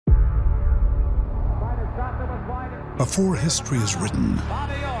Before history is written,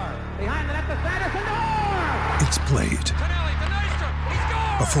 it's played.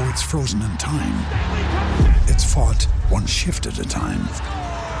 Before it's frozen in time, it's fought one shift at a time.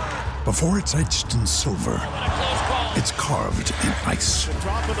 Before it's etched in silver, it's carved in ice.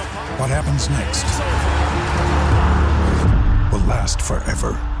 What happens next will last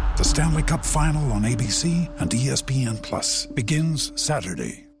forever. The Stanley Cup Final on ABC and ESPN Plus begins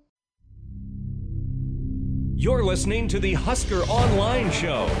Saturday. You're listening to the Husker Online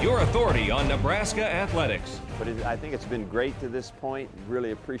Show, your authority on Nebraska athletics. But I think it's been great to this point. Really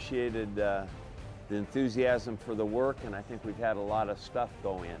appreciated the enthusiasm for the work, and I think we've had a lot of stuff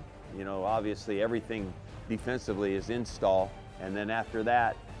go in. You know, obviously everything defensively is install, and then after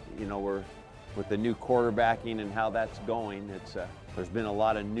that, you know, we're with the new quarterbacking and how that's going. There's been a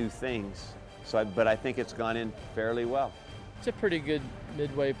lot of new things. But I think it's gone in fairly well. It's a pretty good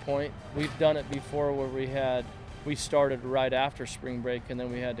midway point. We've done it before where we started right after spring break and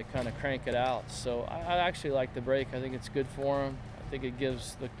then we had to kind of crank it out. So I actually like the break. I think it's good for them. I think it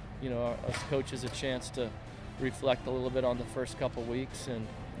gives us coaches a chance to reflect a little bit on the first couple weeks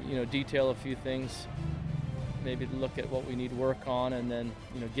and detail a few things, maybe look at what we need work on, and then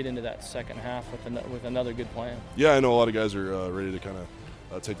get into that second half with another good plan. Yeah, I know a lot of guys are ready to kind of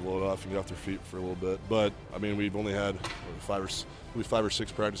take the load off and get off their feet for a little bit. But, I mean, we've only had 5 or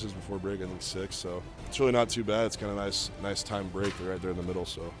 6 practices before break, I think 6. So it's really not too bad. It's kind of a nice time break right there in the middle.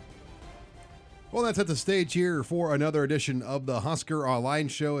 So. Well, that's at the stage here for another edition of the Husker Online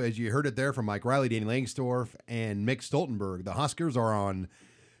Show. As you heard it there from Mike Riley, Danny Langsdorf, and Mick Stoltenberg, the Huskers are on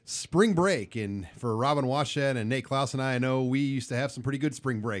spring break. And for Robin Washad and Nate Klaus and I know we used to have some pretty good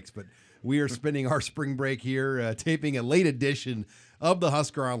spring breaks, but we are spending our spring break here taping a late edition of the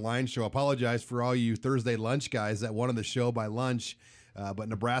Husker Online Show. Apologize for all you Thursday lunch guys that wanted the show by lunch, but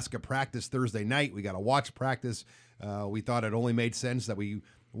Nebraska practiced Thursday night. We got to watch practice. We thought it only made sense that we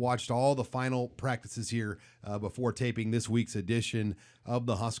watched all the final practices here before taping this week's edition of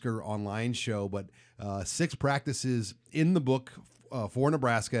the Husker Online Show. But 6 practices in the book for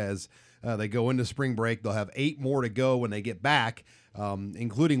Nebraska as they go into spring break. They'll have 8 more to go when they get back,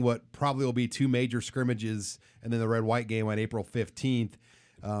 including what probably will be 2 major scrimmages and then the red-white game on April 15th.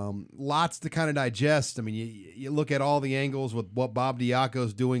 Lots to kind of digest. I mean, you look at all the angles with what Bob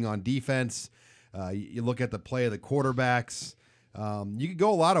Diaco's doing on defense. You look at the play of the quarterbacks. You could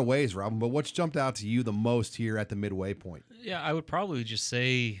go a lot of ways, Robin, but what's jumped out to you the most here at the midway point? Yeah, I would probably just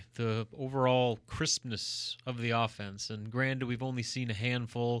say the overall crispness of the offense. And granted, we've only seen a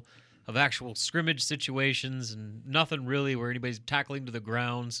handful of actual scrimmage situations and nothing really where anybody's tackling to the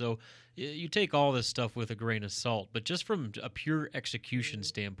ground. So you take all this stuff with a grain of salt. But just from a pure execution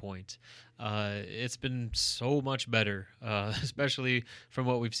standpoint, it's been so much better, especially from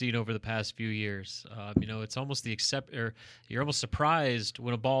what we've seen over the past few years. It's almost you're almost surprised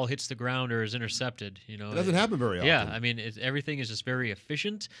when a ball hits the ground or is intercepted. It doesn't happen very often. Yeah, I mean, everything is just very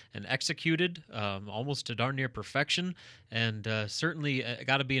efficient and executed, almost to darn near perfection. And certainly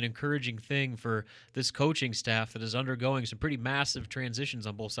got to be an encouraging thing for this coaching staff that is undergoing some pretty massive transitions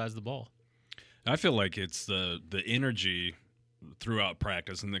on both sides of the ball. I feel like it's the energy throughout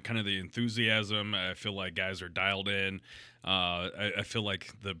practice and the kind of the enthusiasm. I feel like guys are dialed in. I feel like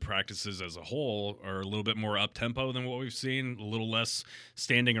the practices as a whole are a little bit more up-tempo than what we've seen, a little less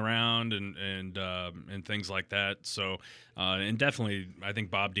standing around and things like that. So, and definitely, I think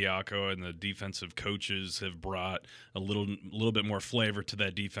Bob Diaco and the defensive coaches have brought a little bit more flavor to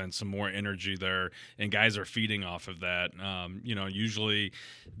that defense, some more energy there, and guys are feeding off of that. Usually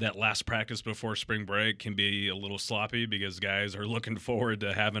that last practice before spring break can be a little sloppy because guys are looking forward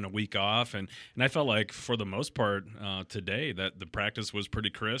to having a week off, and I felt like for the most part today that the practice was pretty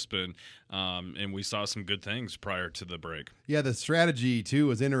crisp, and we saw some good things prior to the break. Yeah, the strategy too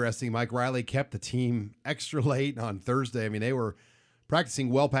was interesting. Mike Riley kept the team extra late on Thursday. I mean, they were practicing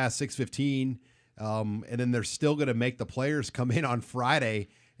well past 6:15, and then they're still going to make the players come in on Friday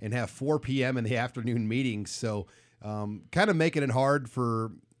and have 4 p.m. in the afternoon meetings. So kind of making it hard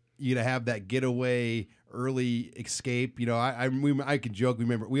for you to have that getaway early escape. I can joke.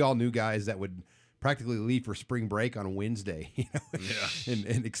 Remember, we all knew guys that would practically leave for spring break on Wednesday,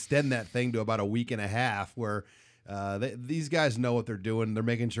 and extend that thing to about a week and a half where these guys know what they're doing. They're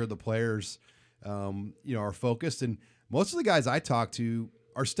making sure the players, are focused. And most of the guys I talk to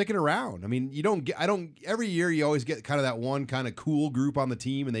are sticking around. I mean, every year you always get kind of that one kind of cool group on the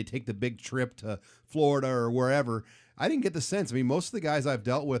team and they take the big trip to Florida or wherever. I didn't get the sense. I mean, most of the guys I've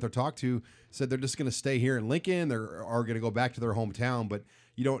dealt with or talked to said they're just going to stay here in Lincoln. They are going to go back to their hometown, but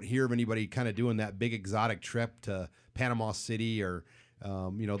you don't hear of anybody kind of doing that big exotic trip to Panama City or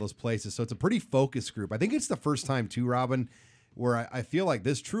those places. So it's a pretty focused group. I think it's the first time too, Robin, where I feel like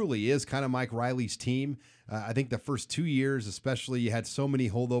this truly is kind of Mike Riley's team. I think the first 2 years, especially, you had so many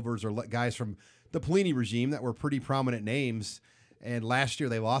holdovers or guys from the Pelini regime that were pretty prominent names. And last year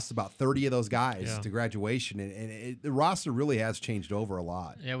they lost about 30 of those guys to graduation. And the roster really has changed over a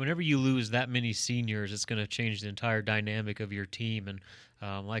lot. Yeah, whenever you lose that many seniors, it's going to change the entire dynamic of your team. And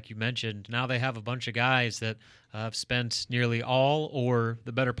like you mentioned, now they have a bunch of guys that have spent nearly all or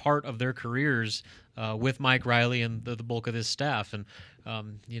the better part of their careers with Mike Riley and the bulk of this staff. And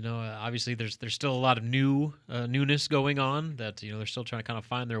obviously there's still a lot of newness going on that they're still trying to kind of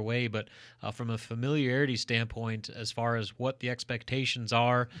find their way. But from a familiarity standpoint, as far as what the expectations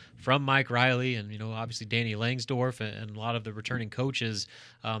are from Mike Riley and obviously Danny Langsdorf and a lot of the returning coaches,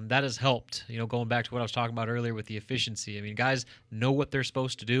 that has helped. Going back to what I was talking about earlier with the efficiency. I mean, guys know what they're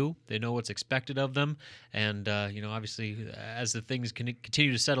supposed to do. They know what's expected of them, and obviously as the things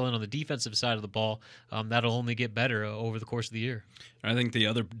continue to settle in on the defensive side of the ball, that'll only get better over the course of the year. I think the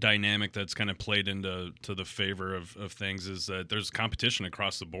other dynamic that's kind of played into the favor of things is that there's competition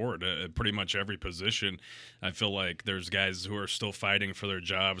across the board at pretty much every position. I feel like there's guys who are still fighting for their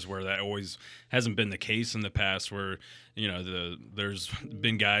jobs where that always hasn't been the case in the past, where there's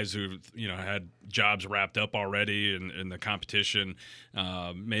been guys who had jobs wrapped up already, and the competition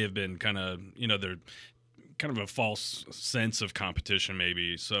may have been kind of they're kind of a false sense of competition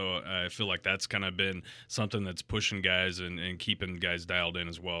maybe. So I feel like that's kind of been something that's pushing guys and keeping guys dialed in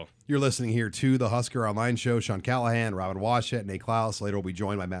as well. You're listening here to the Husker Online Show. Sean Callahan, Robin Washett, Nate Klaus. Later we'll be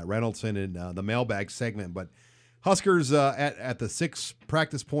joined by Matt Reynoldson in the mailbag segment. But Huskers at the 6th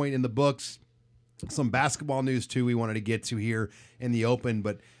practice point in the books. Some basketball news, too, we wanted to get to here in the open,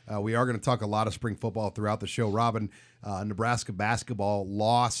 but we are going to talk a lot of spring football throughout the show. Robin, Nebraska basketball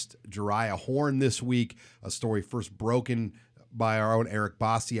lost Jeriah Horn this week, a story first broken by our own Eric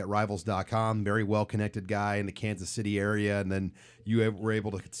Bossi at Rivals.com, very well-connected guy in the Kansas City area, and then you were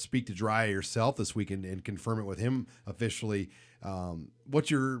able to speak to Jeriah yourself this week and confirm it with him officially. What's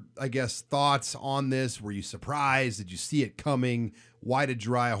your, thoughts on this? Were you surprised? Did you see it coming? Why did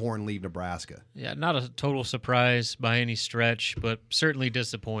Jeriah Horn leave Nebraska? Yeah, not a total surprise by any stretch, but certainly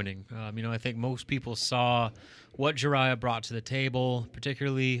disappointing. I think most people saw what Jeriah brought to the table,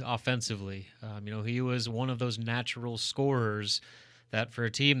 particularly offensively. He was one of those natural scorers that for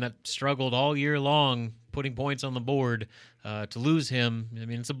a team that struggled all year long putting points on the board, to lose him,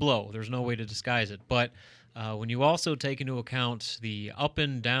 it's a blow. There's no way to disguise it. But when you also take into account the up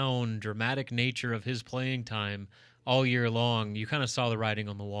and down dramatic nature of his playing time all year long, you kind of saw the writing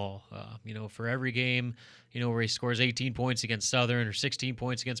on the wall. For every game, where he scores 18 points against Southern or 16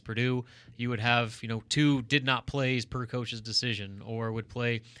 points against Purdue, you would have, 2 did not plays per coach's decision, or would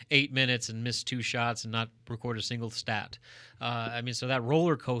play 8 minutes and miss 2 shots and not record a single stat. So that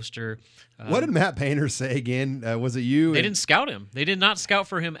roller coaster. What did Matt Painter say again? Was it you? They didn't scout him. They did not scout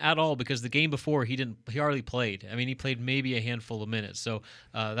for him at all, because the game before he hardly played. He played maybe a handful of minutes. So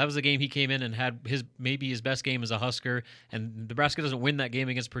that was the game he came in and had maybe his best game as a Husker. And Nebraska doesn't win that game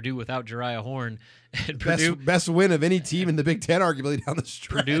against Purdue without Jeriah Horn. And best win of any team in the Big Ten, arguably, down the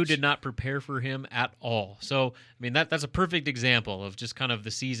stretch. Purdue did not prepare for him at all. So that's a perfect example of just kind of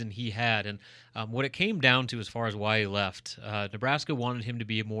the season he had. And what it came down to as far as why he left, Nebraska wanted him to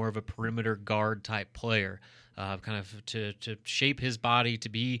be more of a perimeter guard type player, kind of to shape his body to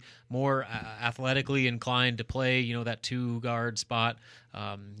be more athletically inclined to play, that 2 guard spot,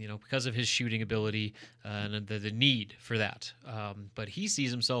 because of his shooting ability and the need for that. But he sees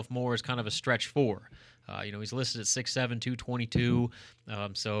himself more as kind of a stretch 4. He's listed at 6'7", 222.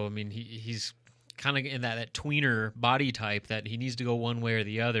 He's kind of in that tweener body type that he needs to go one way or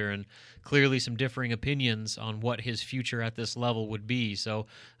the other, and clearly some differing opinions on what his future at this level would be. So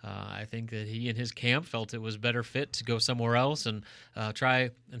I think that he and his camp felt it was better fit to go somewhere else and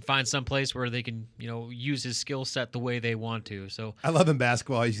try and find some place where they can, use his skill set the way they want to. So I love in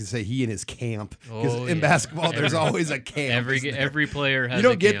basketball, you can say he and his camp, because in basketball there's always a camp. Every player has. You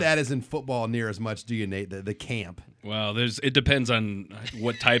don't get camp. that as in football near as much, do you, Nate? The camp. Well, it depends on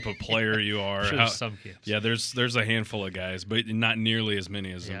what type of player you are. Sure, some camps. Yeah, there's a handful of guys, but not nearly as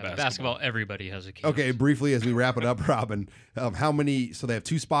many as in basketball. Everybody has a camp. Okay, briefly as we wrap it up, Robin, how many? So they have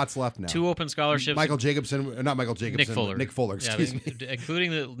 2 spots left now. 2 open scholarships. Not Michael Jacobson. Nick Fuller. Excuse me.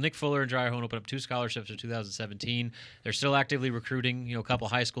 Including the Nick Fuller and Jeriah Horn opened up 2 scholarships in 2017. They're still actively recruiting. A couple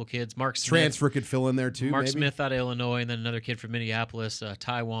high school kids. Mark Smith, transfer could fill in there too. Mark maybe? Smith out of Illinois, and then another kid from Minneapolis,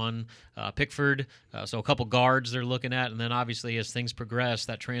 Taiwan Pickford. So a couple guards they're looking at. And then obviously as things progress,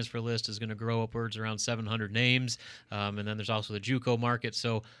 that transfer list is going to grow upwards around 700 names. And then there's also the JUCO market.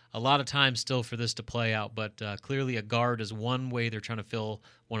 So a lot of time still for this to play out. But clearly a guard is one way they're trying to fill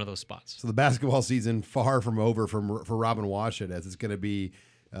one of those spots. So the basketball season far from over for Robin Washut, as it's going to be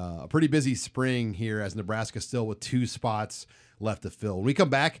a pretty busy spring here as Nebraska still with 2 spots left to fill. When we come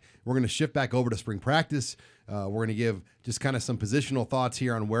back, we're going to shift back over to spring practice. We're going to give just kind of some positional thoughts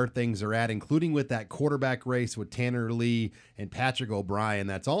here on where things are at, including with that quarterback race with Tanner Lee and Patrick O'Brien.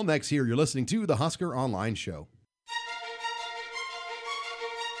 That's all next here. You're listening to the Husker Online Show.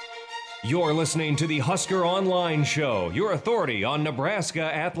 You're listening to the Husker Online Show, your authority on Nebraska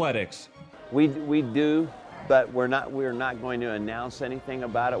athletics. We do, but we're not going to announce anything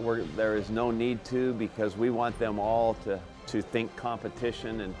about it. There is no need to, because we want them all to think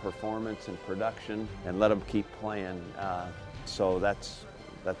competition and performance and production and let them keep playing. So that's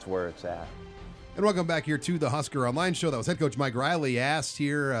where it's at. And welcome back here to the Husker Online Show. That was head coach Mike Riley asked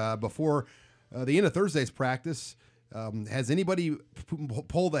here before the end of Thursday's practice, has anybody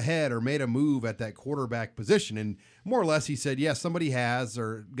pulled ahead or made a move at that quarterback position? And more or less he said, yes, somebody has,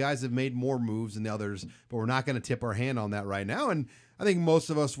 or guys have made more moves than the others, but we're not going to tip our hand on that right now. And I think most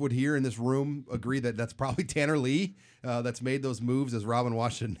of us would here in this room agree that that's probably Tanner Lee that's made those moves as Robin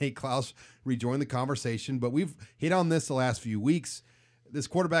Washut and Nate Klaus rejoin the conversation. But we've hit on this the last few weeks. This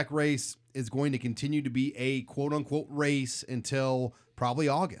quarterback race is going to continue to be a quote-unquote race until probably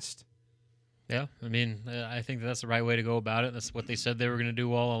August. Yeah, I mean, I think that's the right way to go about it. That's what they said they were going to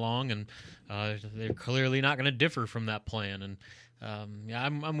do all along, and they're clearly not going to differ from that plan. And yeah,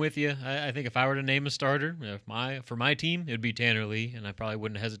 I'm with you. I think if I were to name a starter for my team, it would be Tanner Lee, and I probably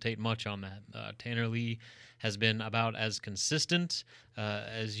wouldn't hesitate much on that. Tanner Lee has been about as consistent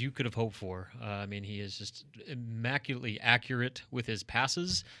as you could have hoped for. I mean, he is just immaculately accurate with his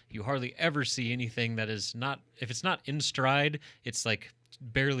passes. You hardly ever see anything that is not, if it's not in stride, it's like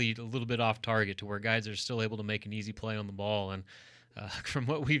barely a little bit off target to where guys are still able to make an easy play on the ball. And from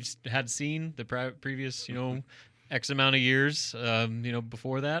what we've had seen the previous, X amount of years,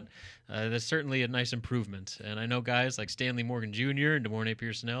 before that, that's certainly a nice improvement. And I know guys like Stanley Morgan Jr. and DeMornay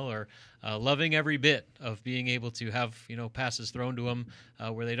Pierce-Snell are loving every bit of being able to have, passes thrown to them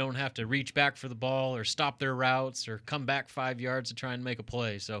where they don't have to reach back for the ball or stop their routes or come back 5 yards to try and make a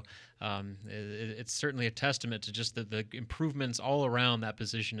play. So it's certainly a testament to just the improvements all around that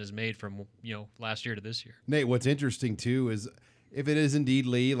position is made from, last year to this year. Nate, what's interesting too is if it is indeed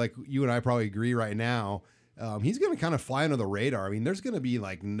Lee, like you and I probably agree right now, he's going to kind of fly under the radar. I mean, there's going to be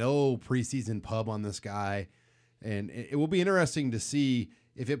like no preseason pub on this guy, and it will be interesting to see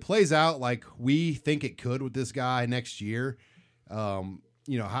if it plays out like we think it could with this guy next year.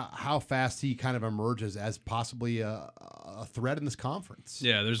 How fast he kind of emerges as possibly a threat in this conference.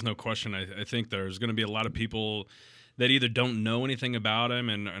 Yeah, there's no question. I think there's going to be a lot of people that either don't know anything about him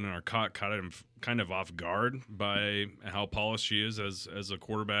and are caught him kind of off guard by how polished he is as a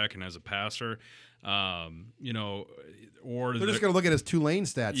quarterback and as a passer. Or they're just going to look at his Tulane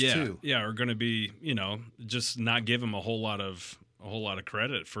stats too. Yeah, are going to be, just not give him a whole lot of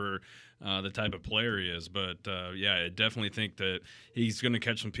credit for the type of player he is. But I definitely think that he's going to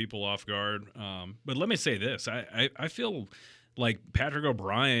catch some people off guard. But let me say this: I feel like Patrick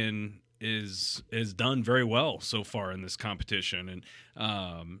O'Brien is done very well so far in this competition, and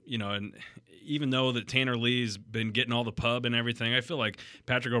and even though that Tanner Lee's been getting all the pub and everything, I feel like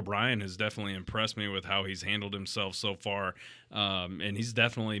Patrick O'Brien has definitely impressed me with how he's handled himself so far, and he's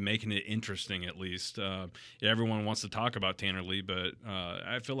definitely making it interesting. At least everyone wants to talk about Tanner Lee, but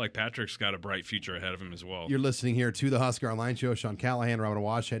I feel like Patrick's got a bright future ahead of him as well. You're listening here to the Husker Online Show. Sean Callahan, Robin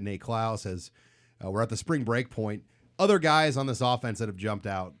Washut, Nate Klaus, as we're at the spring break point. Other guys on this offense that have jumped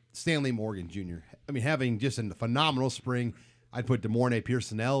out: Stanley Morgan Jr. I mean, having just a phenomenal spring. I'd put DeMornay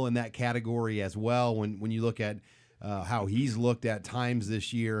Pierce-Snell in that category as well when you look at how he's looked at times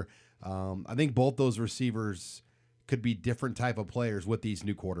this year. I think both those receivers could be different type of players with these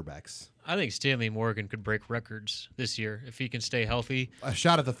new quarterbacks. I think Stanley Morgan could break records this year if he can stay healthy. A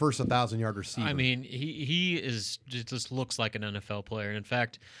shot at the first 1,000-yard receiver. I mean, he is just looks like an NFL player. And in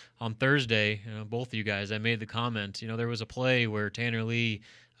fact, on Thursday, both of you guys, I made the comment. There was a play where Tanner Lee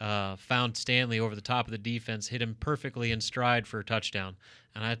found Stanley over the top of the defense, hit him perfectly in stride for a touchdown.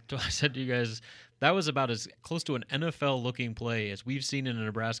 And I said to you guys, that was about as close to an NFL-looking play as we've seen in a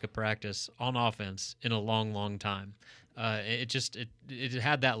Nebraska practice on offense in a long, long time. It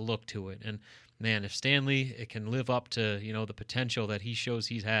had that look to it. And, man, if Stanley can live up to, the potential that he shows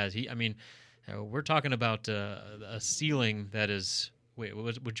he has, we're talking about a ceiling that is Wait,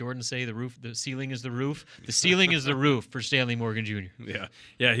 what would Jordan say? The ceiling is the roof. The ceiling is the roof for Stanley Morgan Jr.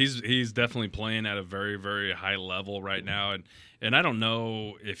 Yeah. He's definitely playing at a very, very high level right now, and I don't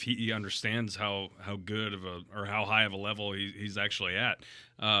know if he understands how good of or how high of a level he's actually at.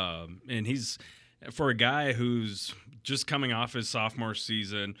 And he's, for a guy who's just coming off his sophomore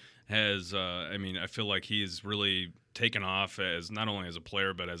season, has I feel like he is really taken off as not only as a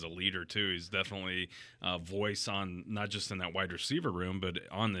player but as a leader too. He's definitely a voice on not just in that wide receiver room but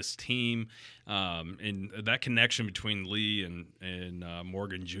on this team, and that connection between Lee and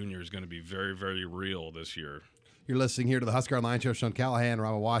Morgan Jr. is going to be very, very real this year. You're listening here to the Husker Online Show. Sean Callahan,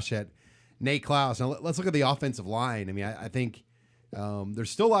 Robert Washett, Nate Klaus. Now let's look at the offensive line. I mean, I think there's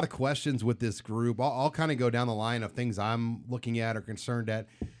still a lot of questions with this group. I'll kind of go down the line of things I'm looking at or concerned at.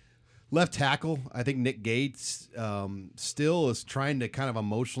 Left tackle, I think Nick Gates still is trying to kind of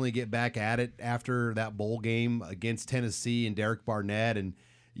emotionally get back at it after that bowl game against Tennessee and Derek Barnett. And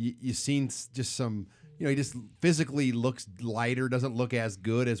you've seen just some, he just physically looks lighter, doesn't look as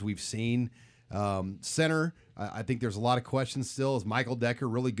good as we've seen. Center, I think there's a lot of questions still. Is Michael Decker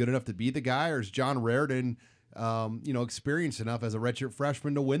really good enough to be the guy, or is John Raridan experienced enough as a redshirt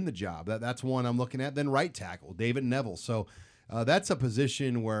freshman to win the job? That's one I'm looking at. Then right tackle, David Neville. So that's a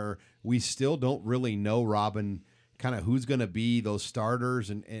position where we still don't really know, Robin, kind of who's going to be those starters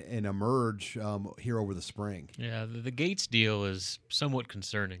and emerge here over the spring. Yeah, the Gates deal is somewhat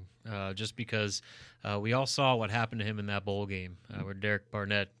concerning, just because we all saw what happened to him in that bowl game where Derek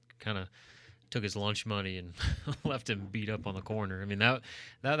Barnett kind of took his lunch money and left him beat up on the corner. I mean,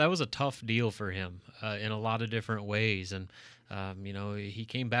 that was a tough deal for him in a lot of different ways. And, he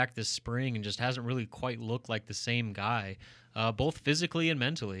came back this spring and just hasn't really quite looked like the same guy, both physically and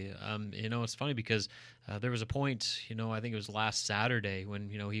mentally. It's funny because there was a point, I think it was last Saturday when,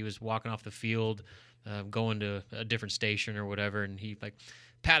 he was walking off the field, going to a different station or whatever, and he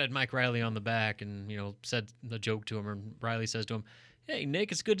patted Mike Riley on the back and, said the joke to him, and Riley says to him, "Hey,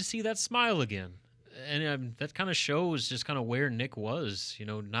 Nick, it's good to see that smile again." And that kind of shows just kind of where Nick was,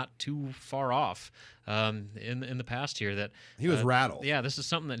 not too far off in the past here. That he was rattled. Yeah, this is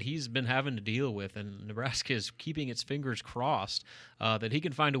something that he's been having to deal with, and Nebraska is keeping its fingers crossed that he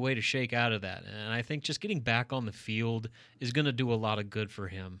can find a way to shake out of that. And I think just getting back on the field is going to do a lot of good for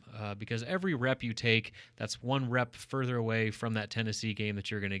him because every rep you take, that's one rep further away from that Tennessee game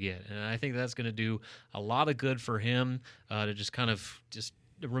that you're going to get. And I think that's going to do a lot of good for him to just kind of just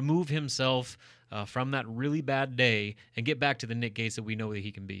remove himself from that really bad day and get back to the Nick Gates that we know that he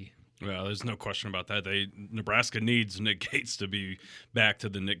can be. Well, there's no question about that. Nebraska needs Nick Gates to be back to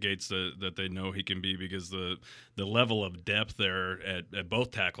the Nick Gates that they know he can be, because the level of depth there at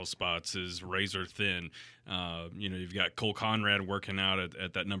both tackle spots is razor thin. You've got Cole Conrad working out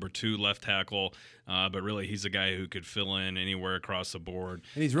at that number 2 left tackle, but really he's a guy who could fill in anywhere across the board.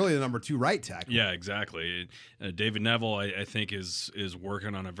 And he's really the number 2 right tackle. Yeah, exactly. David Neville, I think, is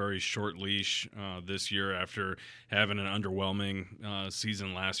working on a very short leash this year after having an underwhelming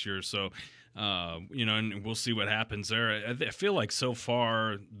season last year. So, and we'll see what happens there. I feel like so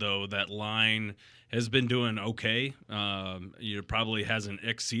far, though, that line has been doing okay. Probably hasn't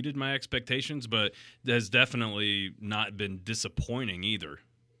exceeded my expectations, but has definitely not been disappointing either.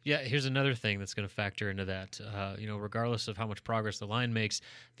 Yeah, here's another thing that's going to factor into that. Regardless of how much progress the line makes,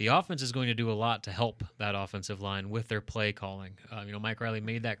 the offense is going to do a lot to help that offensive line with their play calling. Mike Riley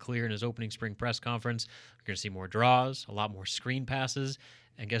made that clear in his opening spring press conference. You're going to see more draws, a lot more screen passes.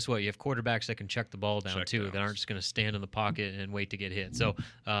 And guess what? You have quarterbacks that can check the ball down, too, that aren't just going to stand in the pocket and wait to get hit. So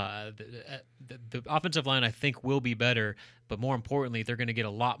the offensive line, I think, will be better. But more importantly, they're going to get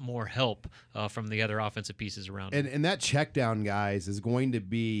a lot more help from the other offensive pieces around them. And that check down, guys, is going to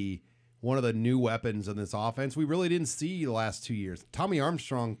be one of the new weapons in this offense we really didn't see the last 2 years. Tommy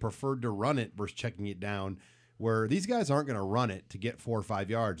Armstrong preferred to run it versus checking it down, where these guys aren't going to run it to get 4 or 5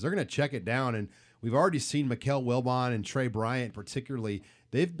 yards. They're going to check it down, and we've already seen Mikael Wilbon and Trey Bryant particularly.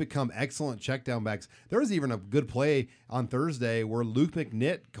 They've become excellent check down backs. There was even a good play on Thursday where Luke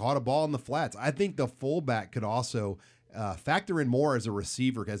McNitt caught a ball in the flats. I think the fullback could also factor in more as a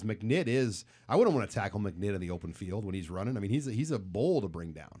receiver, because McNitt is – I wouldn't want to tackle McNitt in the open field when he's running. I mean, he's a bull to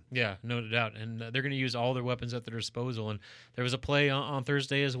bring down. Yeah, no doubt. And they're going to use all their weapons at their disposal. And there was a play on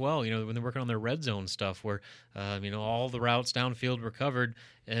Thursday as well, when they're working on their red zone stuff where, all the routes downfield were covered.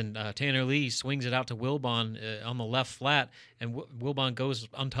 and Tanner Lee swings it out to Wilbon on the left flat, and Wilbon goes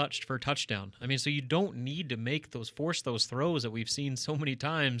untouched for a touchdown. I mean, so you don't need to force those throws that we've seen so many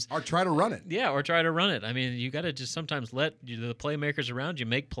times. Or try to run it. Yeah, or try to run it. I mean, you got to just sometimes let the playmakers around you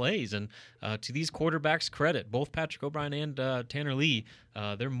make plays. And to these quarterbacks' credit, both Patrick O'Brien and Tanner Lee,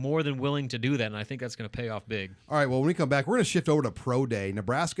 they're more than willing to do that, and I think that's going to pay off big. All right, well, when we come back, we're going to shift over to Pro Day.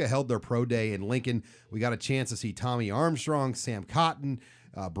 Nebraska held their Pro Day in Lincoln. We got a chance to see Tommy Armstrong, Sam Cotton,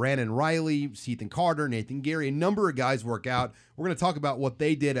 Brandon Riley, Ethan Carter, Nathan Gary, a number of guys work out. We're going to talk about what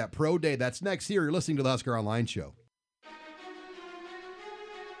they did at Pro Day. That's next here. You're listening to the Husker Online Show.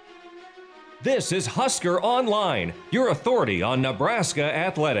 This is Husker Online, your authority on Nebraska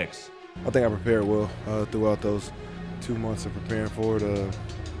athletics. I think I prepared well throughout those 2 months of preparing for it.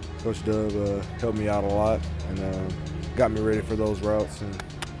 Coach Dub helped me out a lot and got me ready for those routes,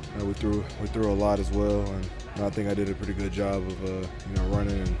 and we threw a lot as well. And I think I did a pretty good job of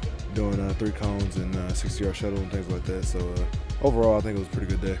running and doing 3 cones and 60-yard shuttle and things like that. So overall, I think it was a pretty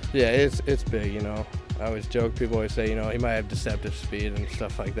good day. Yeah, it's big. I always joke. People always say, he might have deceptive speed and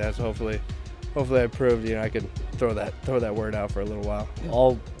stuff like that. So hopefully I proved, I could throw that word out for a little while.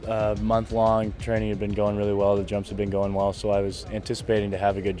 All month-long training had been going really well. The jumps had been going well, so I was anticipating to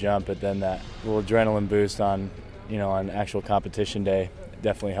have a good jump. But then that little adrenaline boost on actual competition day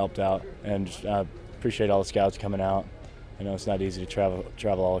definitely helped out. And just, appreciate all the scouts coming out. It's not easy to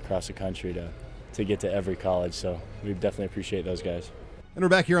travel all across the country to get to every college, so we definitely appreciate those guys. And we're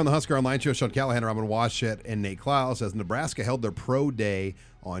back here on the Husker Online Show. Sean Callahan, Robin Washut, and Nate Klaus as Nebraska held their Pro Day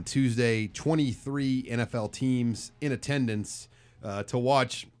on Tuesday. 23 NFL teams in attendance to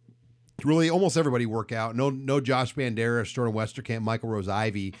watch really almost everybody work out. No Josh Banderas, Jordan Westerkamp, Michael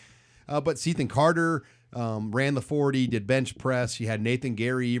Rose-Ivy. But Ethan Carter ran the 40, did bench press. You had Nathan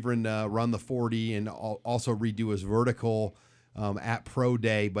Gary even run the 40 and also redo his vertical at Pro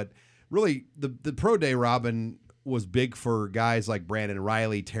Day. But really, the Pro Day, Robin, was big for guys like Brandon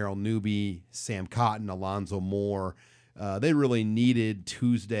Riley, Terrell Newby, Sam Cotton, Alonzo Moore. They really needed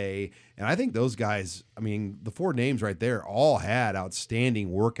Tuesday. And I think those guys, the 4 names right there all had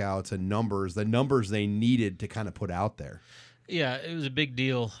outstanding workouts and numbers, the numbers they needed to kind of put out there. Yeah, it was a big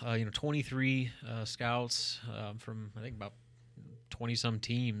deal. 23 scouts from, I think, about 20-some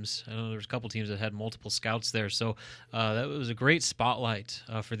teams. I know there was a couple teams that had multiple scouts there. So that was a great spotlight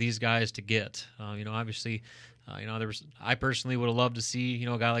for these guys to get. Obviously, I personally would have loved to see,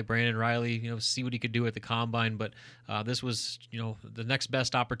 a guy like Brandon Riley, see what he could do at the combine. But this was, the next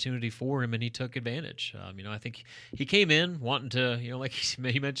best opportunity for him, and he took advantage. I think he came in wanting to, like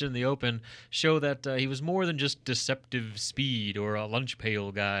he mentioned in the open, show that he was more than just deceptive speed or a lunch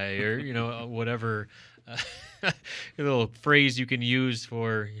pail guy or, whatever little phrase you can use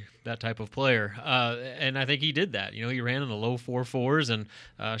for that type of player. And I think he did that. He ran in the low 4.4s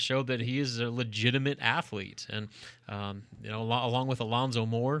and showed that he is a legitimate athlete. And, along with Alonzo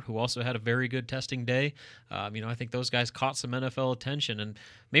Moore, who also had a very good testing day, I think those guys caught some NFL attention. And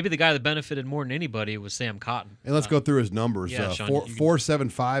maybe the guy that benefited more than anybody was Sam Cotton. And let's go through his numbers. Yeah, Sean,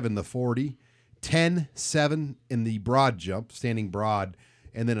 4.75 in the 40, 10.7 in the broad jump, standing broad,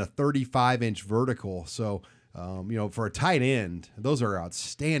 and then a 35-inch vertical. So, for a tight end, those are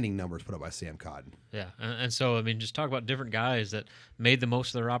outstanding numbers put up by Sam Cotton. Yeah, and so, just talk about different guys that made the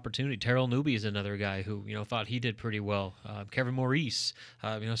most of their opportunity. Terrell Newby is another guy who, thought he did pretty well. Kevin Maurice,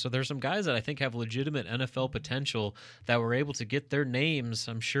 so there's some guys that I think have legitimate NFL potential that were able to get their names,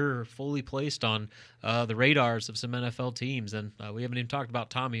 I'm sure, fully placed on the radars of some NFL teams. And we haven't even talked about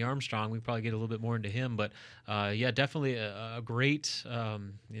Tommy Armstrong. We probably get a little bit more into him. But, definitely a great,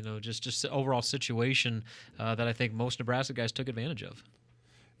 just overall situation that I think most Nebraska guys took advantage of.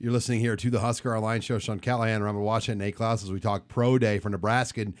 You're listening here to the Husker Online Show. Sean Callahan, Robin Washut, Nate Klaus as we talk Pro Day for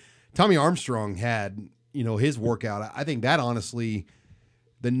Nebraska. And Tommy Armstrong had, his workout. I think that honestly,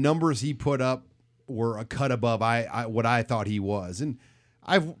 the numbers he put up were a cut above what I thought he was. And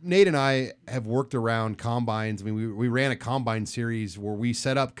Nate and I have worked around combines. We ran a combine series where we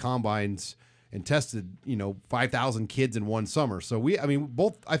set up combines and tested, 5,000 kids in one summer. So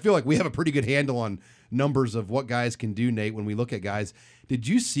I feel like we have a pretty good handle on numbers of what guys can do, Nate, when we look at guys. Did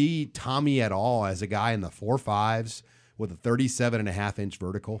you see Tommy at all as a guy in the 4.5s with a 37.5-inch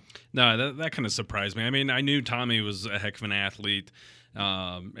vertical? No, that kind of surprised me. I knew Tommy was a heck of an athlete.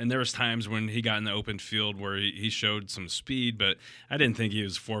 And there was times when he got in the open field where he showed some speed, but I didn't think he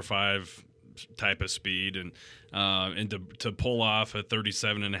was 4.5 type of speed. And to pull off a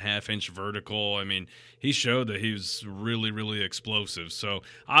 37.5-inch vertical, he showed that he was really, really explosive. So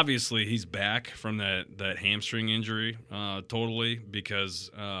obviously he's back from that hamstring injury totally, because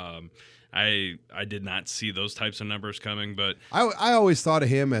I did not see those types of numbers coming, but I always thought of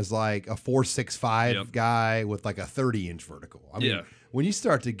him as like a 4.65 Yep. guy with like a 30-inch vertical. I mean, Yeah. when you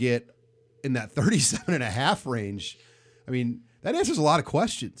start to get in that 37.5 range, I mean, that answers a lot of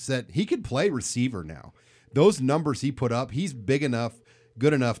questions. That he could play receiver now. Those numbers he put up, he's big enough,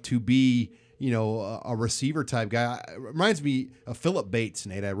 good enough to be, a receiver type guy. It reminds me of Philip Bates,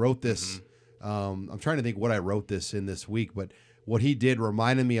 Nate. I wrote this. I'm trying to think what I wrote this in this week, but what he did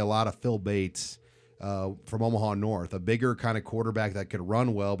reminded me a lot of Phil Bates from Omaha North, a bigger kind of quarterback that could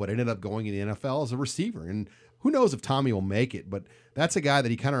run well, but ended up going in the NFL as a receiver. And who knows if Tommy will make it, but that's a guy that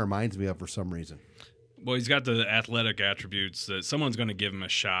he kind of reminds me of for some reason. Well, he's got the athletic attributes that someone's going to give him a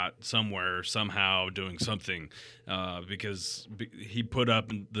shot somewhere, somehow, doing something, because he put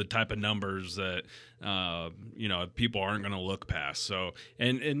up the type of numbers that people aren't going to look past. So,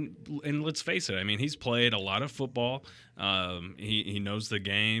 and let's face it, I mean, he's played a lot of football. He knows the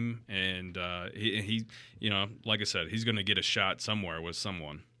game, and he like I said, he's going to get a shot somewhere with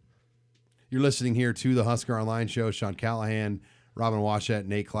someone. You're listening here to the Husker Online Show. Sean Callahan, Robin Washett,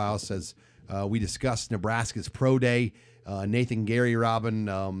 Nate Klaus, as we discussed Nebraska's Pro Day. Nathan Gary,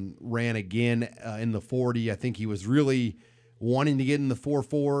 Robin, ran again in the 40. I think he was really wanting to get in the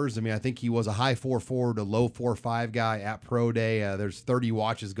 4.4s. I mean, I think he was a high 4.4 to low 4.5 guy at Pro Day. There's 30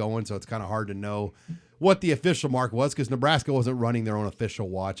 watches going, so it's kind of hard to know what the official mark was because Nebraska wasn't running their own official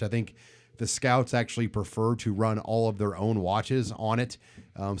watch. I think the scouts actually prefer to run all of their own watches on it.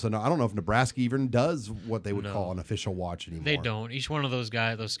 So no, I don't know if Nebraska even does what they would call an official watch anymore. They don't. Each one of those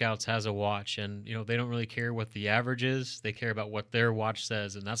scouts has a watch, and they don't really care what the average is. They care about what their watch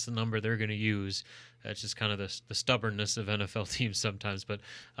says, and that's the number they're going to use. It's just kind of the stubbornness of NFL teams sometimes. But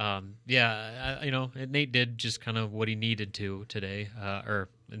Nate did just kind of what he needed to today, or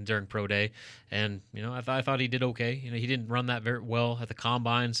during Pro Day, and I thought he did okay. He didn't run that very well at the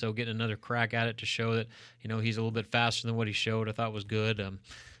combine, so getting another crack at it to show that he's a little bit faster than what he showed, I thought was good.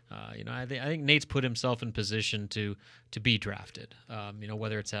 I think Nate's put himself in position to be drafted.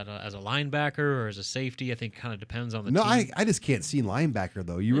 Whether it's as a linebacker or as a safety, I think kind of depends on the team. I just can't see linebacker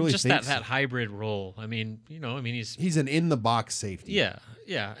though. You really just think that hybrid role. He's an in the box safety. Yeah,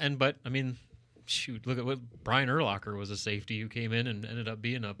 but shoot, look at what Brian Urlacher was, a safety who came in and ended up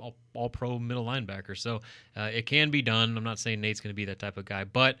being a all-pro middle linebacker. So it can be done. I'm not saying Nate's going to be that type of guy,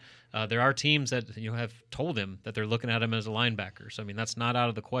 but there are teams that have told him that they're looking at him as a linebacker. So that's not out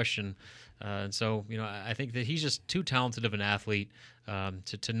of the question. And so I think that he's just too talented of an athlete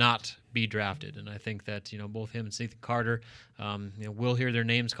to not be drafted. And I think that both him and Nathan Carter will hear their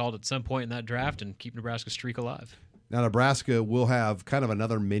names called at some point in that draft and keep Nebraska's streak alive. Now, Nebraska will have kind of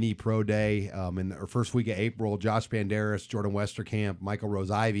another mini pro day in the first week of April. Josh Banderas, Jordan Westerkamp, Michael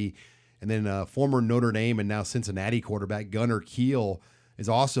Rose-Ivy, and then former Notre Dame and now Cincinnati quarterback Gunnar Kiel is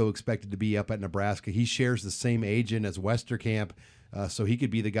also expected to be up at Nebraska. He shares the same agent as Westerkamp, so he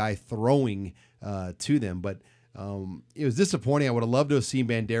could be the guy throwing to them. But it was disappointing. I would have loved to have seen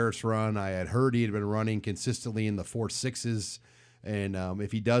Banderas run. I had heard he had been running consistently in the 4.6s, and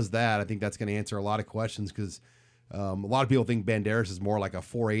if he does that, I think that's going to answer a lot of questions because a lot of people think Banderas is more like a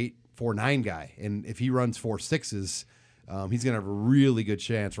 4.8, 4.9 guy. And if he runs 4.6s, he's going to have a really good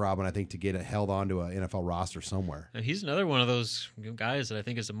chance, Robin, I think, to get held onto an NFL roster somewhere. And he's another one of those guys that I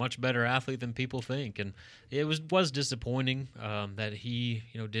think is a much better athlete than people think. And it was disappointing that he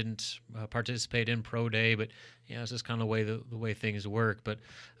didn't participate in Pro Day, but it's just kind of the way things work. But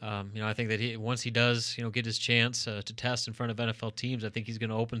I think that once he does get his chance to test in front of NFL teams, I think he's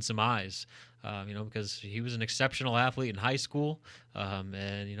going to open some eyes. Because he was an exceptional athlete in high school, and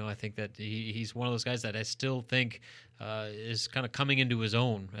I think that he's one of those guys that I still think is kind of coming into his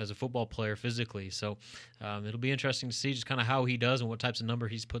own as a football player physically. So it'll be interesting to see just kind of how he does and what types of number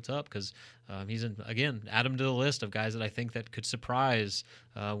he's puts up because he's again add him to the list of guys that I think that could surprise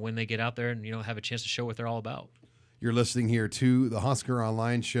when they get out there and have a chance to show what they're all about. You're listening here to the Husker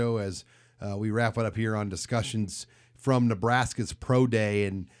Online Show as we wrap it up here on discussions from Nebraska's Pro Day.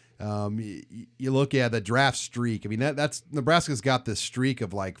 And you look at the draft streak. I mean, that's Nebraska's got this streak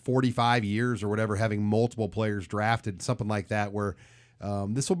of like 45 years or whatever, having multiple players drafted, something like that, where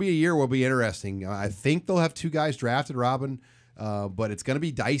this will be a year will be interesting. I think they'll have 2 guys drafted, Robin, but it's going to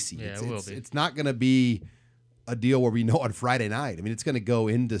be dicey. Yeah, it will be. It's not going to be a deal where we know on Friday night. I mean, it's going to go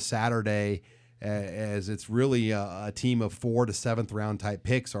into Saturday as it's really a team of 4th to 7th round type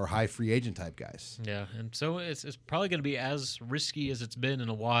picks or high free agent type guys. Yeah, and so it's probably going to be as risky as it's been in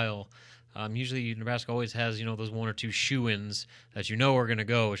a while. Usually Nebraska always has, those 1 or 2 shoe-ins that are going to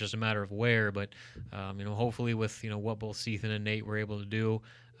go. It's just a matter of where. But, hopefully with, what both Ethan and Nate were able to do,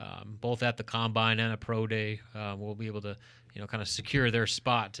 both at the Combine and a Pro Day, we'll be able to kind of secure their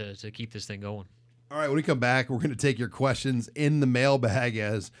spot to keep this thing going. All right, when we come back, we're going to take your questions in the mailbag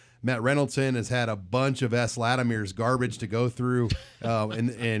as Matt Reynoldsson has had a bunch of S. Latimer's garbage to go through,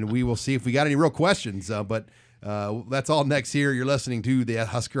 and we will see if we got any real questions. But that's all next here. You're listening to the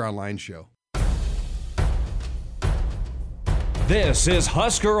Husker Online Show. This is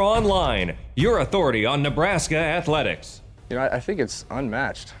Husker Online, your authority on Nebraska athletics. I think it's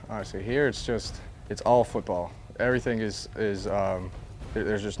unmatched, honestly. Here it's all football. Everything is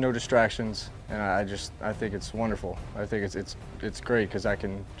there's just no distractions, and I think it's wonderful. I think it's great because I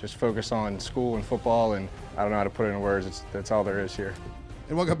can just focus on school and football, and I don't know how to put it in words. That's all there is here.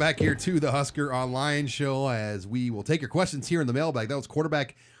 And welcome back here to the Husker Online Show as we will take your questions here in the mailbag. That was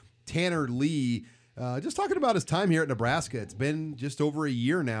quarterback Tanner Lee. Just talking about his time here at Nebraska. It's been just over a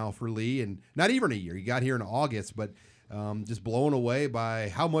year now for Lee, and not even a year. He got here in August, but just blown away by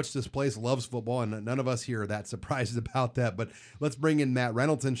how much this place loves football, and none of us here are that surprised about that. But let's bring in Matt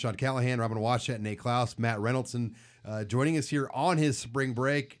Reynoldsson, Sean Callahan, Robin Washut, Nate Klaus. Matt Reynoldsson joining us here on his spring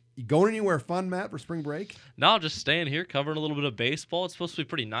break. You going anywhere fun, Matt, for spring break? No, just staying here, covering a little bit of baseball. It's supposed to be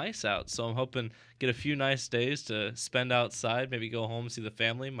pretty nice out, so I'm hoping get a few nice days to spend outside, maybe go home, see the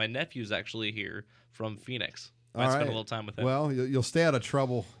family. My nephew's actually here from Phoenix. Might spend a little time with him. Well, you'll stay out of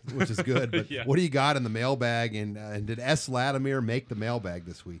trouble, which is good. But Yeah. What do you got in the mailbag? And did S. Latimer make the mailbag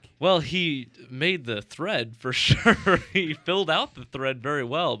this week? Well, he made the thread for sure. He filled out the thread very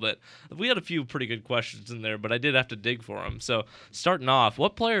well, but we had a few pretty good questions in there, but I did have to dig for them. So starting off,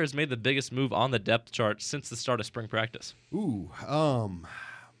 what player has made the biggest move on the depth chart since the start of spring practice? I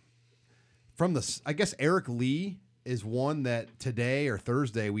guess Eric Lee is one that today or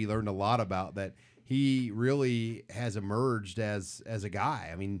Thursday we learned a lot about, that he really has emerged as a guy.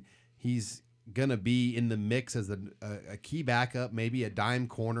 I mean, he's going to be in the mix as a key backup, maybe a dime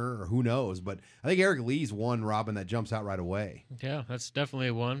corner, or who knows. But I think Eric Lee's one, Robin, that jumps out right away. Yeah, that's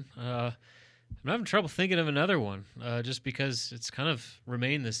definitely one. I'm having trouble thinking of another one, just because it's kind of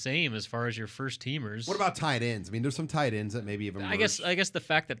remained the same as far as your first teamers. What about tight ends? I mean, there's some tight ends that maybe have emerged. I guess the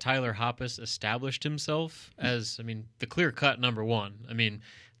fact that Tyler Hoppus established himself as, the clear-cut number one.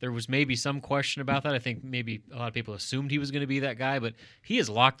 There was maybe some question about that. I think maybe a lot of people assumed he was going to be that guy, but he has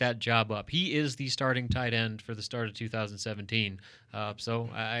locked that job up. He is the starting tight end for the start of 2017. So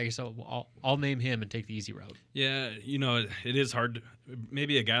I guess I'll name him and take the easy route. Yeah, it is hard.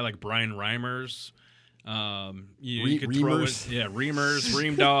 Maybe a guy like Brian Reimers. You could throw it. Yeah, Reimers,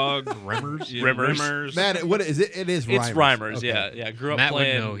 Reamdog, Rimmers. Matt, what is it? It is Reimers. It's Reimers, okay. yeah. Grew up Matt would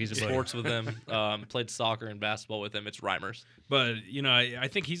playing know. He's a sports with him. Played soccer and basketball with him. It's Reimers. But I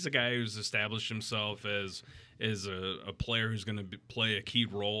think he's a guy who's established himself as a player who's going to play a key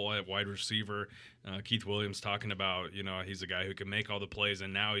role at wide receiver. Keith Williams talking about he's a guy who can make all the plays,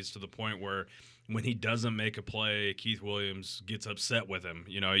 and now he's to the point where when he doesn't make a play, Keith Williams gets upset with him.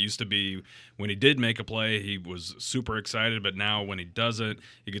 It used to be when he did make a play, he was super excited, but now when he doesn't,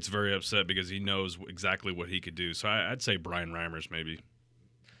 he gets very upset because he knows exactly what he could do. So I'd say Brian Reimers maybe.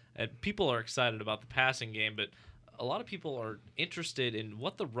 And people are excited about the passing game, but a lot of people are interested in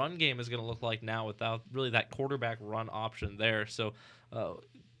what the run game is going to look like now without really that quarterback run option there. So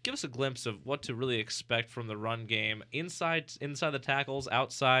give us a glimpse of what to really expect from the run game inside the tackles,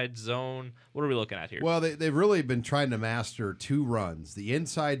 outside zone. What are we looking at here? Well, they've really been trying to master two runs, the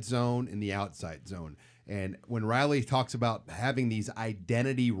inside zone and the outside zone. And when Riley talks about having these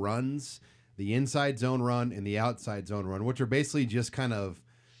identity runs, the inside zone run and the outside zone run, which are basically just kind of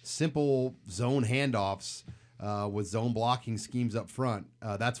simple zone handoffs with zone blocking schemes up front.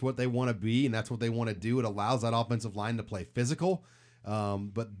 That's what they want to be, and that's what they want to do. It allows that offensive line to play physical.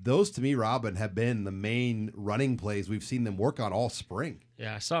 But those, to me, Robin, have been the main running plays we've seen them work on all spring.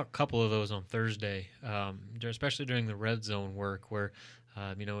 Yeah, I saw a couple of those on Thursday, especially during the red zone work where,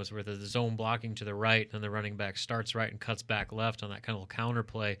 it's where the zone blocking to the right and the running back starts right and cuts back left on that kind of counter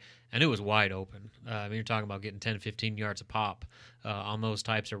play, and it was wide open. You're talking about getting 10, 15 yards a pop on those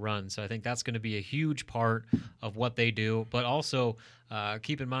types of runs. So I think that's going to be a huge part of what they do. But also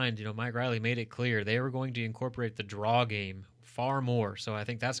keep in mind, Mike Riley made it clear they were going to incorporate the draw game far more. So I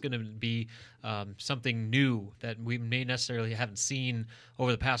think that's going to be something new that we may necessarily haven't seen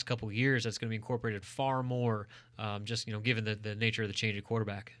over the past couple of years. That's going to be incorporated far more, given the nature of the change of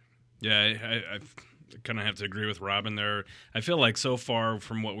quarterback. Yeah, I kind of have to agree with Robin there. I feel like so far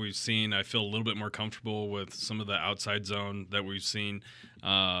from what we've seen, I feel a little bit more comfortable with some of the outside zone that we've seen.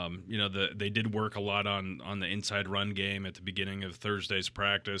 They did work a lot on the inside run game at the beginning of Thursday's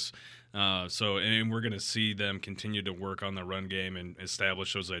practice. And we're going to see them continue to work on the run game and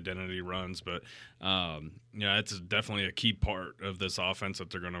establish those identity runs. But it's definitely a key part of this offense that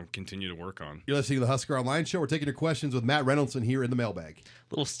they're going to continue to work on. You're listening to the Husker Online Show. We're taking your questions with Matt Reynoldson here in the mailbag.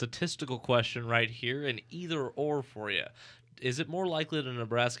 Little statistical question right here, an either or for you. Is it more likely that a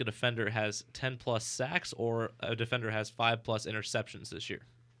Nebraska defender has 10-plus sacks or a defender has 5+ interceptions this year?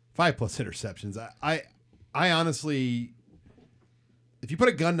 5+ interceptions. I honestly, if you put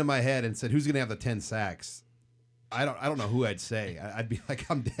a gun to my head and said who's going to have the 10 sacks, I don't know who I'd say. I'd be like,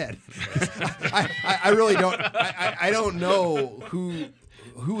 I'm dead. I really don't. I don't know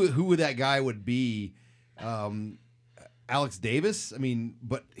who that guy would be. Alex Davis? I mean,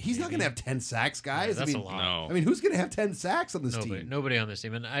 but he's not going to have 10 sacks, guys. Yeah, that's a lot. No. I mean, who's going to have 10 sacks on this team? Nobody on this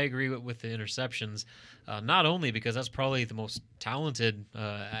team. And I agree with the interceptions, not only because that's probably the most talented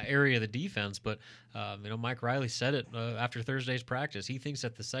area of the defense, but Mike Riley said it after Thursday's practice. He thinks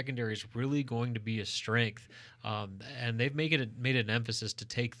that the secondary is really going to be a strength, and they've made it an emphasis to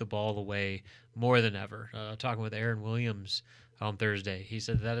take the ball away more than ever. Talking with Aaron Williams on Thursday, he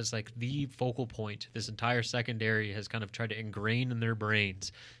said that is like the focal point. This entire secondary has kind of tried to ingrain in their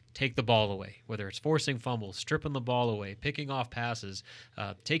brains, take the ball away, whether it's forcing fumbles, stripping the ball away, picking off passes.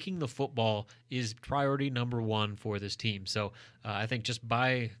 Taking the football is priority number one for this team. So I think just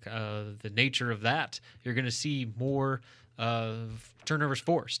by the nature of that, you're going to see more turnovers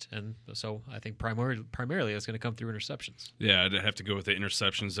forced, and so I think primarily that's going to come through interceptions. Yeah, I'd have to go with the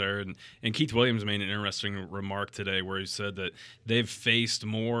interceptions there. And Keith Williams made an interesting remark today where he said that they've faced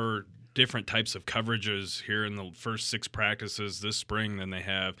more different types of coverages here in the first 6 practices this spring than they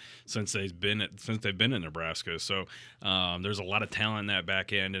have since they've been in Nebraska. So there's a lot of talent in that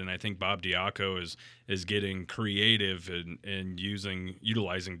back end, and I think Bob Diaco is getting creative and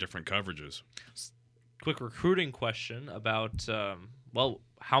utilizing different coverages. Quick recruiting question about,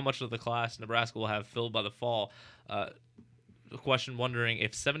 how much of the class Nebraska will have filled by the fall. A question wondering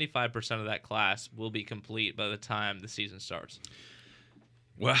if 75% of that class will be complete by the time the season starts.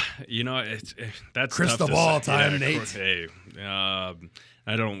 Well, that's crystal tough to ball say. time, Yeah, Nate. Hey,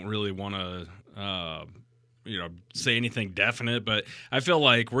 I don't really want to say anything definite, but I feel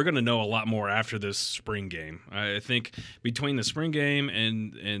like we're going to know a lot more after this spring game. I think between the spring game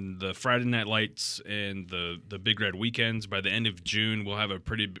and the Friday Night Lights and the Big Red weekends, by the end of June, we'll have a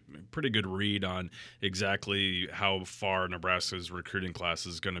pretty good read on exactly how far Nebraska's recruiting class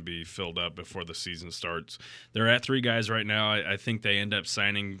is going to be filled up before the season starts. They're at 3 guys right now. I think they end up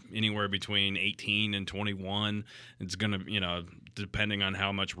signing anywhere between 18 and 21. It's going to, depending on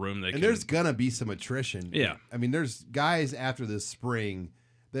how much room they can. And there's going to be some attrition. Yeah. I mean, there's guys after this spring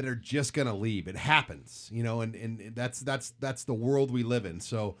that are just going to leave. It happens, and that's the world we live in.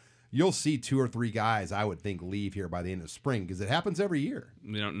 So you'll see 2 or 3 guys, I would think, leave here by the end of spring because it happens every year.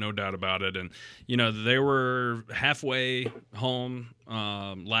 No doubt about it. And, they were halfway home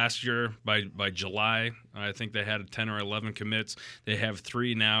last year by July. I think they had 10 or 11 commits. They have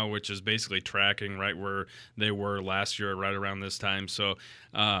 3 now, which is basically tracking right where they were last year, right around this time. So,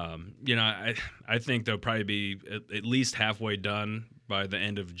 I think they'll probably be at least halfway done by the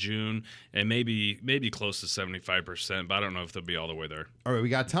end of June, and maybe close to 75%, but I don't know if they'll be all the way there. All right, we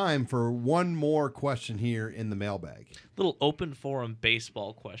got time for one more question here in the mailbag. Little open forum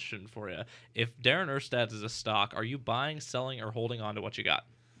baseball question for you. If Darren Erstad is a stock, are you buying, selling, or holding on to what you got?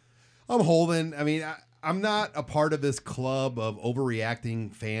 I'm holding. I mean, I'm not a part of this club of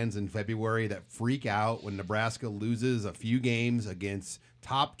overreacting fans in February that freak out when Nebraska loses a few games against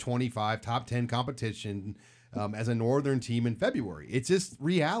top 25, top 10 competition as a Northern team in February. It's just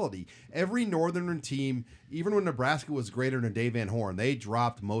reality. Every Northern team, even when Nebraska was greater than Dave Van Horn, they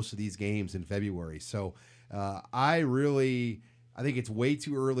dropped most of these games in February. So I think it's way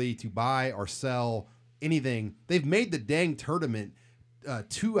too early to buy or sell anything. They've made the dang tournament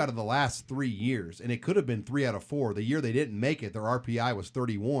 2 out of the last 3 years, and it could have been 3 out of 4. The year they didn't make it, their RPI was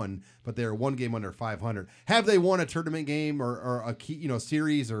 31, but they were 1 game under 500. Have they won a tournament game or a key,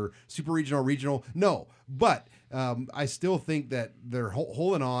 series or super regional? No, but I still think that they're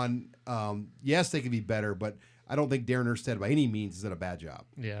holding on. Yes, they could be better, but I don't think Darren Erstad by any means is in a bad job.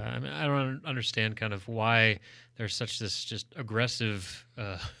 Yeah, I mean, I don't understand kind of why there's such this just aggressive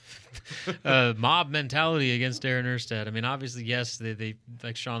mob mentality against Darren Erstad. I mean, obviously, yes, they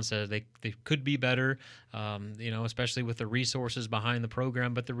like Sean said, they could be better, especially with the resources behind the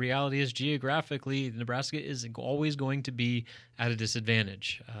program. But the reality is, geographically, Nebraska is always going to be at a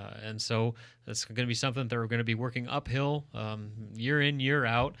disadvantage, and so that's going to be something they're going to be working uphill year in, year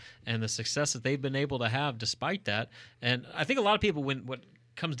out. And the success that they've been able to have despite that, and I think a lot of people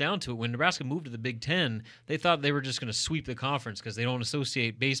comes down to it, when Nebraska moved to the Big Ten, they thought they were just going to sweep the conference because they don't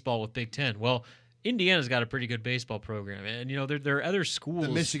associate baseball with Big Ten. Well, Indiana's got a pretty good baseball program, and there are other schools.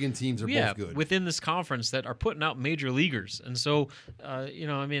 The Michigan teams are both good within this conference that are putting out major leaguers, and so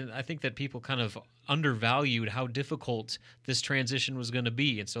I think that people kind of undervalued how difficult this transition was going to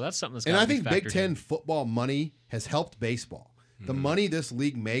be, and so that's something that's. And I think factored Big Ten in. football money has helped baseball. The money this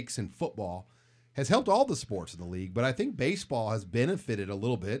league makes in football has helped all the sports in the league, but I think baseball has benefited a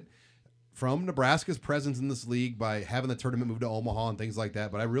little bit from Nebraska's presence in this league by having the tournament move to Omaha and things like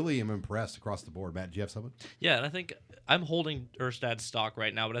that. But I really am impressed across the board. Matt, do you have something? Yeah, and I think I'm holding Erstad stock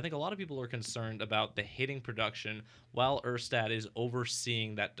right now, but I think a lot of people are concerned about the hitting production while Erstad is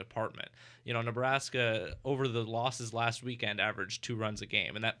overseeing that department. Nebraska, over the losses last weekend, averaged 2 runs a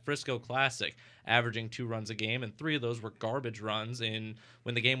game. And that Frisco Classic, averaging 2 runs a game, and 3 of those were garbage runs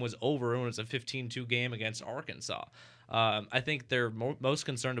when the game was over and it was a 15-2 game against Arkansas. I think they're most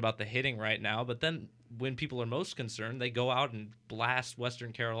concerned about the hitting right now, but then when people are most concerned, they go out and blast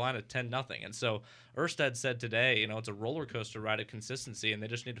Western Carolina 10-0. And so Erstad said today, it's a roller coaster ride of consistency, and they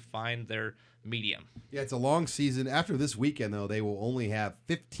just need to find their medium. Yeah, it's a long season. After this weekend, though, they will only have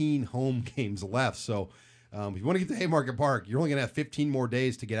 15 home games left. So if you want to get to Haymarket Park, you're only going to have 15 more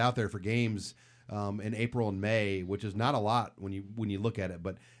days to get out there for games in April and May, which is not a lot when you look at it.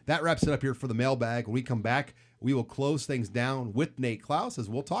 But that wraps it up here for the mailbag. When we come back, we will close things down with Nate Klaus as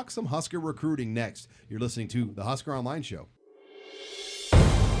we'll talk some Husker recruiting next. You're listening to the Husker Online Show.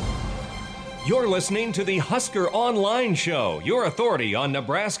 You're listening to the Husker Online Show, your authority on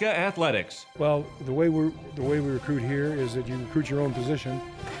Nebraska athletics. Well, the way we recruit here is that you recruit your own position,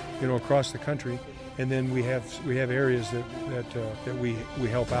 across the country, and then we have areas that we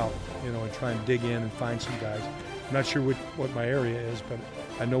help out, and try and dig in and find some guys. I'm not sure what my area is, but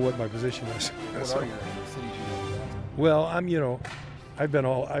I know what my position is. What are your cities you know? Well,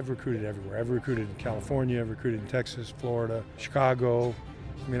 I've recruited everywhere. I've recruited in California, I've recruited in Texas, Florida, Chicago.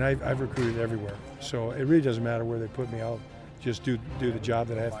 I've recruited everywhere. So it really doesn't matter where they put me. I'll just do the job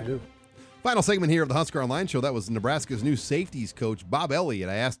that I have to do. Final segment here of the Husker Online Show. That was Nebraska's new safeties coach, Bob Elliott.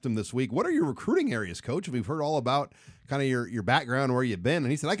 I asked him this week, what are your recruiting areas, Coach? We've heard all about kind of your background, where you've been. And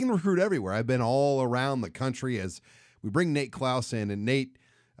he said, I can recruit everywhere. I've been all around the country. As we bring Nate Klaus in. And Nate,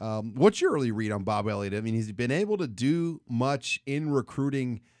 what's your early read on Bob Elliott? Has he been able to do much in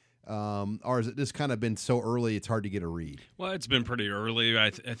recruiting, or has it just kind of been so early it's hard to get a read? Well, it's been pretty early. I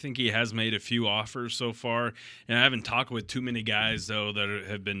think he has made a few offers so far, and I haven't talked with too many guys, though, that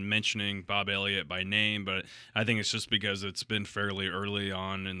have been mentioning Bob Elliott by name, but I think it's just because it's been fairly early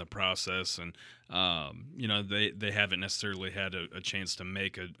on in the process, and they haven't necessarily had a chance to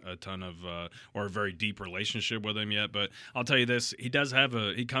make a ton of or a very deep relationship with him yet. But I'll tell you this: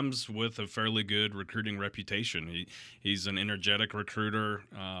 he comes with a fairly good recruiting reputation. He's an energetic recruiter,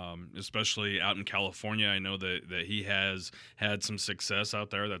 especially out in California. I know that he has had some success out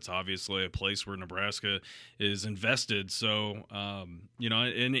there. That's obviously a place where Nebraska is invested. So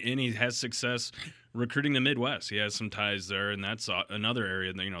and he has success recruiting the Midwest. He has some ties there, and that's another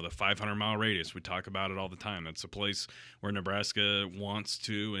area, the 500-mile radius. We talk about it all the time. It's a place where Nebraska wants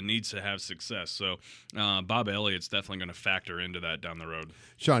to and needs to have success. So Bob Elliott's definitely going to factor into that down the road.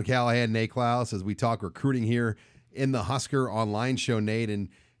 Sean Callahan, Nate Klaus, as we talk recruiting here in the Husker Online Show, Nate, and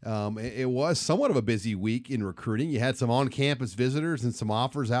it was somewhat of a busy week in recruiting. You had some on-campus visitors and some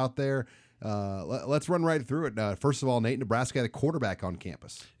offers out there. Let's run right through it. First of all, Nate, Nebraska had a quarterback on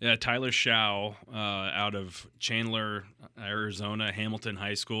campus. Yeah, Tyler Schau out of Chandler, Arizona, Hamilton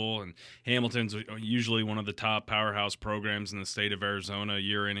High School. And Hamilton's usually one of the top powerhouse programs in the state of Arizona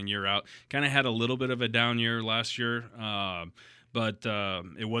year in and year out. Kind of had a little bit of a down year last year. But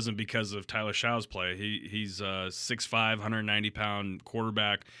it wasn't because of Tyler Schau's play. He's a 6'5", 190-pound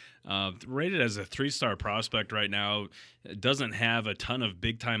quarterback, rated as a 3-star prospect right now. Doesn't have a ton of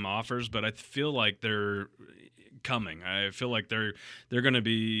big-time offers, but I feel like they're coming. I feel like they're going to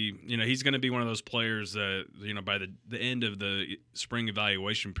be, he's going to be one of those players that, by the end of the spring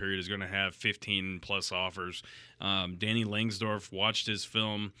evaluation period is going to have 15-plus offers. Danny Langsdorff watched his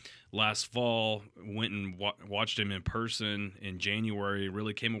film last fall, went and watched him in person in January,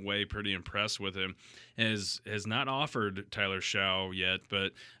 really came away pretty impressed with him. Has not offered Tyler Schau yet,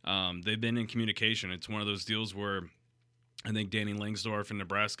 but they've been in communication. It's one of those deals where I think Danny Langsdorf in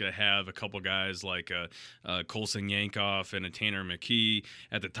Nebraska have a couple guys like Colson Yankoff and a Tanner McKee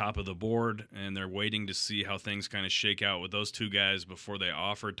at the top of the board, and they're waiting to see how things kind of shake out with those two guys before they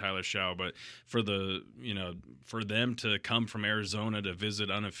offer Tyler Schau. But for for them to come from Arizona to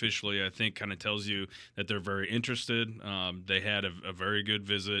visit unofficially, I think kind of tells you that they're very interested. They had a very good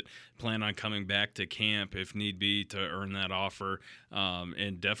visit, plan on coming back to camp if need be to earn that offer,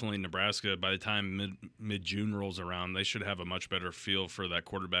 and definitely Nebraska, by the time mid-June rolls around, they should have a much better feel for that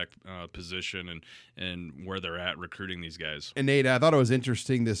quarterback position and where they're at recruiting these guys. And Nate, I thought it was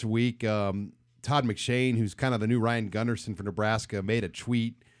interesting this week. Todd McShane, who's kind of the new Ryan Gunderson for Nebraska, made a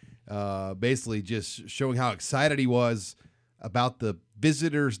tweet basically just showing how excited he was about the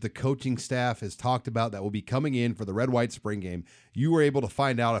visitors the coaching staff has talked about that will be coming in for the red-white spring game. You were able to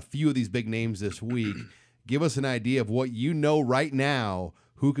find out a few of these big names this week. Give us an idea of what you know right now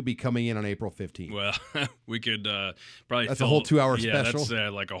who could be coming in on April 15th. Well, we could probably That's a whole 2-hour special. Yeah,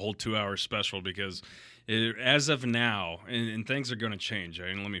 that's like a whole 2-hour special because as of now, and things are going to change.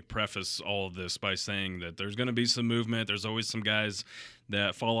 And let me preface all of this by saying that there's going to be some movement. There's always some guys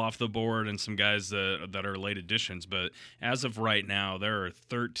that fall off the board and some guys that are late additions. But as of right now, there are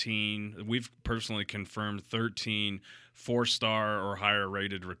 13. We've personally confirmed 13 four-star or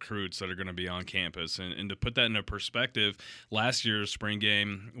higher-rated recruits that are going to be on campus. And to put that into perspective, last year's spring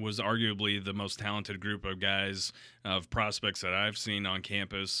game was arguably the most talented group of guys, of prospects that I've seen on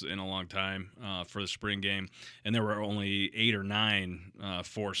campus in a long time for the spring game. And there were only 8 or 9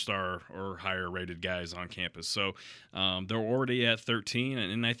 four-star or higher-rated guys on campus. So they're already at 13.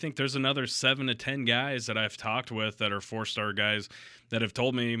 And I think there's another 7 to 10 guys that I've talked with that are four-star guys that have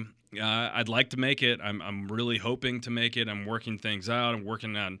told me, I'd like to make it. I'm really hoping to make it. I'm working things out. I'm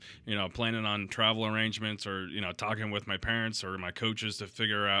working on, planning on travel arrangements or, talking with my parents or my coaches to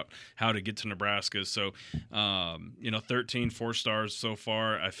figure out how to get to Nebraska. So, 13 four-stars so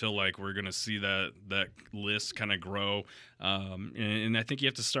far. I feel like we're going to see that list kind of grow. And I think you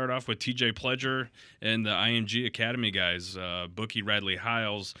have to start off with TJ Pledger and the IMG Academy guys, Bookie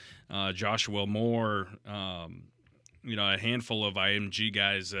Radley-Hiles, Joshua Moore, a handful of IMG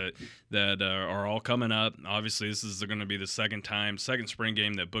guys that are all coming up. Obviously, this is going to be the second spring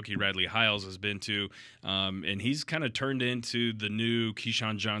game that Bookie Radley-Hiles has been to, and he's kind of turned into the new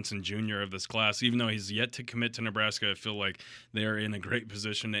Keyshawn Johnson Jr. of this class. Even though he's yet to commit to Nebraska, I feel like they're in a great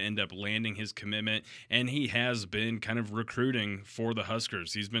position to end up landing his commitment, and he has been kind of recruiting for the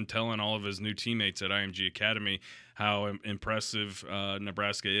Huskers. He's been telling all of his new teammates at IMG Academy how impressive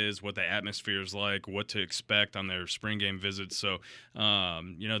Nebraska is, what the atmosphere is like, what to expect on their spring game visits. So,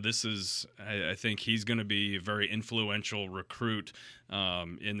 this is, I think he's going to be a very influential recruit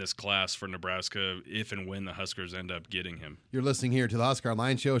in this class for Nebraska if and when the Huskers end up getting him. You're listening here to the Husker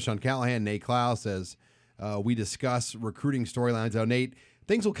Online Show. Sean Callahan, Nate Klaus, as we discuss recruiting storylines. Now, Nate,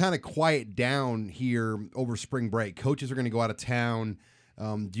 things will kind of quiet down here over spring break. Coaches are going to go out of town.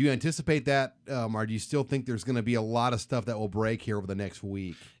 Do you anticipate that, or do you still think there's going to be a lot of stuff that will break here over the next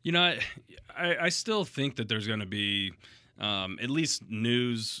week? I still think that there's going to be at least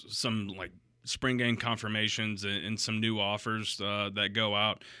news, some like spring game confirmations and some new offers that go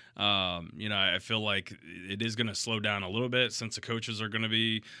out. I feel like it is going to slow down a little bit since the coaches are going to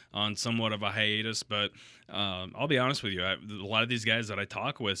be on somewhat of a hiatus. But I'll be honest with you, a lot of these guys that I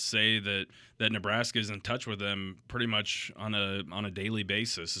talk with say that Nebraska is in touch with them pretty much on a daily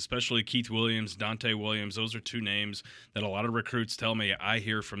basis, especially Keith Williams, Dante Williams. Those are two names that a lot of recruits tell me I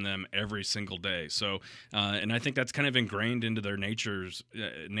hear from them every single day. So, and I think that's kind of ingrained into their nature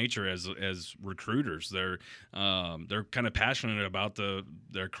as recruiters. They're kind of passionate about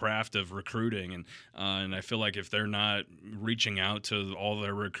their craft of recruiting, and I feel like if they're not reaching out to all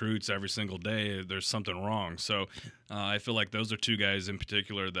their recruits every single day, there's something wrong. So I feel like those are two guys in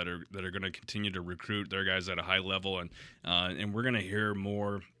particular that are going to continue to recruit their guys at a high level, and we're going to hear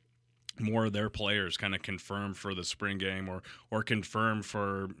more of their players kind of confirm for the spring game or confirm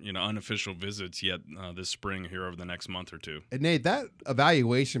for unofficial visits yet this spring here over the next month or two. And Nate, that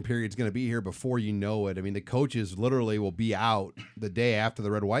evaluation period is going to be here before you know it. I mean, the coaches literally will be out the day after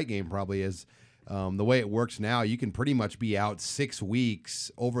the red-white game probably is. The way it works now, you can pretty much be out 6 weeks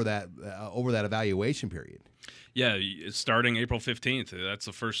over that evaluation period. Yeah, it's starting April 15th. That's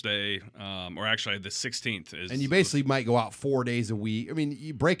the first day, or actually the 16th. And you basically might go out 4 days a week. I mean,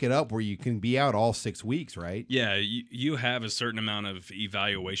 you break it up where you can be out all 6 weeks, right? Yeah, you have a certain amount of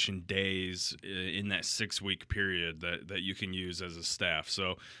evaluation days in that 6-week period that you can use as a staff.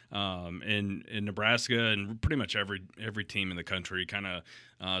 So in Nebraska and pretty much every team in the country kind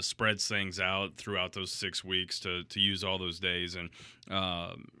of spreads things out throughout those 6 weeks to use all those days. And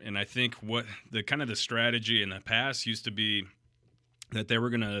I think what the strategy strategy in the past used to be that they were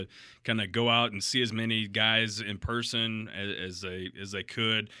going to kind of go out and see as many guys in person as they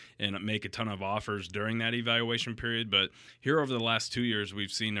could and make a ton of offers during that evaluation period. But here over the last 2 years,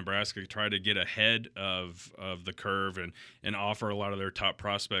 we've seen Nebraska try to get ahead of the curve and offer a lot of their top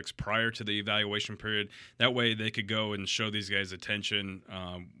prospects prior to the evaluation period. That way they could go and show these guys attention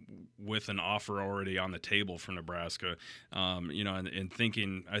with an offer already on the table for Nebraska. And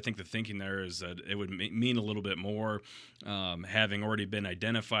thinking, I think the thinking there is that it would mean a little bit more having already been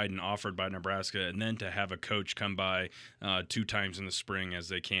identified and offered by Nebraska, and then to have a coach come by 2 times in the spring as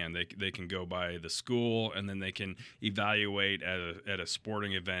they can. They can go by the school, and then they can evaluate at a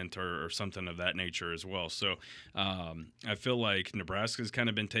sporting event or something of that nature as well. So I feel like Nebraska's kind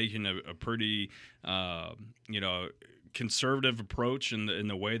of been taking a pretty, conservative approach in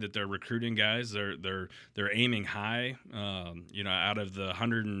the way that they're recruiting guys. They're aiming high. Out of the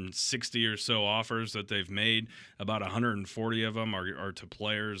 160 or so offers that they've made, about 140 of them are to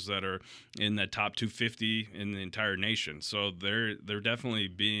players that are in the top 250 in the entire nation. So they're definitely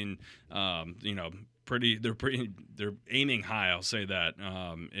being they're aiming high, I'll say that.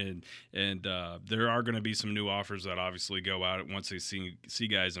 And there are going to be some new offers that obviously go out once they see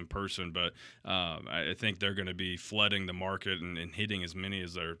guys in person, but I think they're going to be flooding the market and hitting as many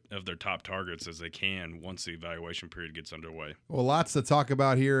of their top targets as they can once the evaluation period gets underway. Well, lots to talk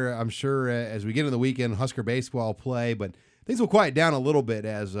about here, I'm sure, as we get into the weekend, Husker baseball play, but things will quiet down a little bit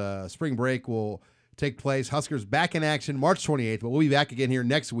as spring break will take place. Huskers back in action March 28th, but we'll be back again here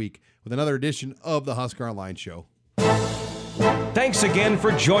next week with another edition of the Husker Online Show. Thanks again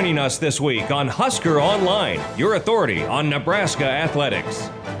for joining us this week on Husker Online, your authority on Nebraska athletics.